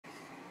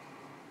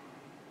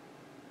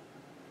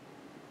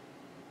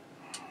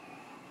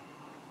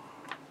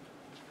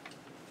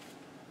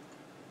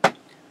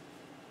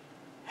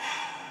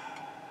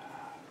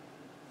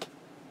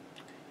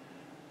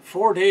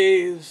4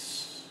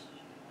 days,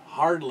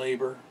 hard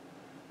labor,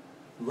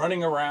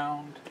 running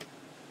around,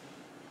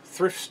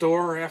 thrift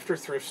store after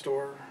thrift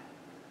store,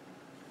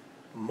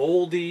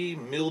 moldy,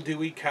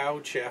 mildewy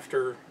couch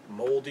after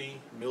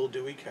moldy,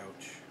 mildewy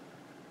couch.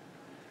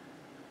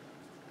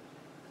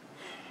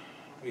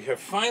 We have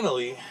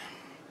finally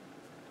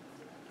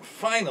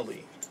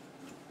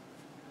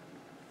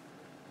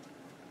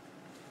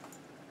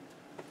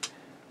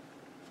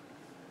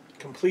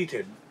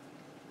completed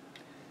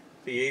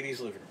the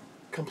 80s living room.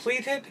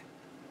 Completed?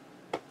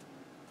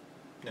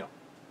 No.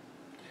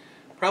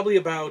 Probably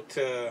about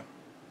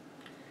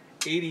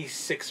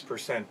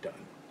 86% done.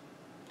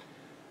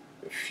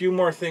 A few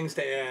more things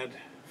to add,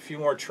 a few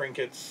more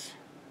trinkets,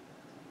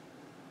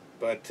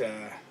 but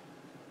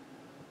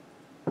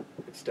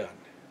it's done.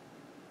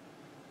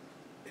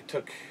 It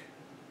took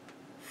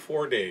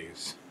 4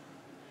 days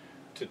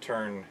to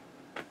turn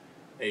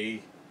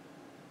a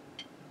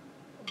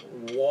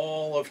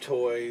wall of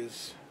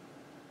toys,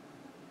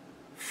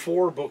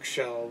 4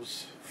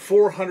 bookshelves,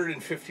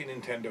 450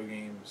 Nintendo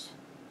games,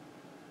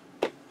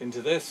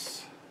 into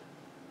this,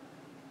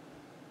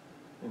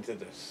 into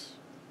this.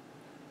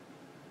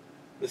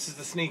 This is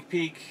the sneak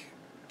peek.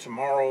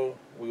 Tomorrow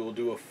we will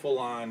do a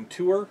full-on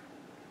tour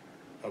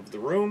of the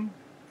room.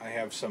 I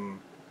have some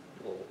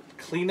little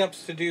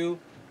cleanups to do,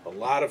 a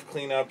lot of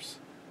cleanups,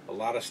 a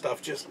lot of stuff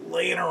just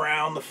laying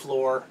around the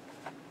floor,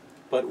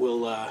 but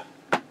we'll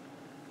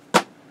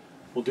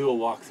do a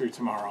walkthrough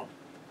tomorrow.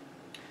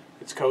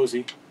 It's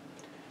cozy.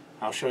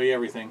 I'll show you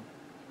everything.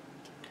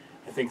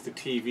 I think the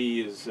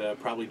TV is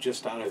probably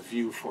just out of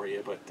view for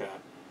you, but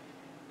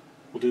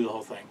we'll do the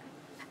whole thing.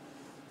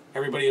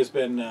 Everybody has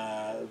been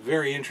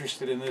very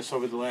interested in this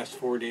over the last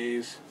 4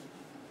 days,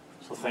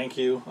 so thank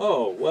you.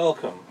 Oh,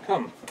 welcome.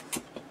 Come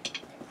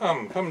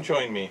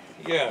join me.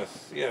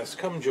 Yes,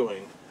 come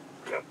join.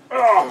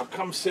 Oh,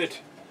 come sit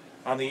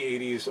on the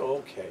 80s,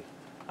 okay,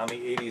 on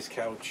the 80s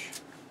couch.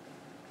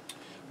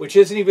 Which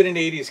isn't even an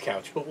 80s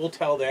couch, but we'll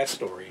tell that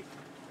story.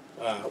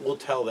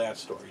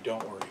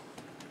 Don't worry.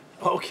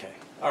 Okay,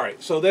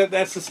 alright, so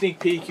that's the sneak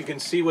peek. You can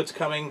see what's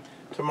coming.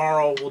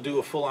 Tomorrow we'll do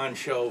a full-on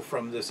show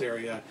from this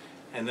area,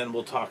 and then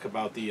we'll talk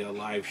about the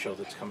live show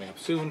that's coming up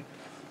soon.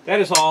 That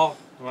is all.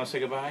 You want to say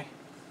goodbye?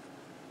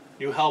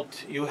 You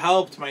helped,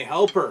 my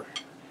helper.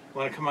 You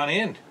want to come on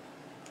in?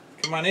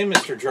 Come on in,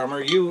 Mr.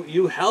 Drummer.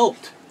 You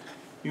helped.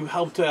 We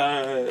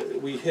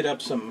hit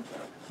up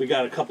we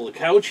got a couple of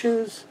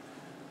couches.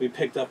 We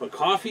picked up a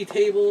coffee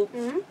table.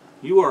 Mm-hmm.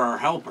 You are our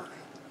helper.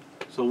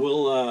 So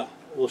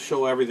we'll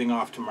show everything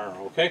off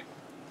tomorrow, okay?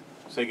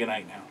 Say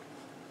goodnight now.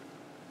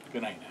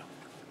 Good night now.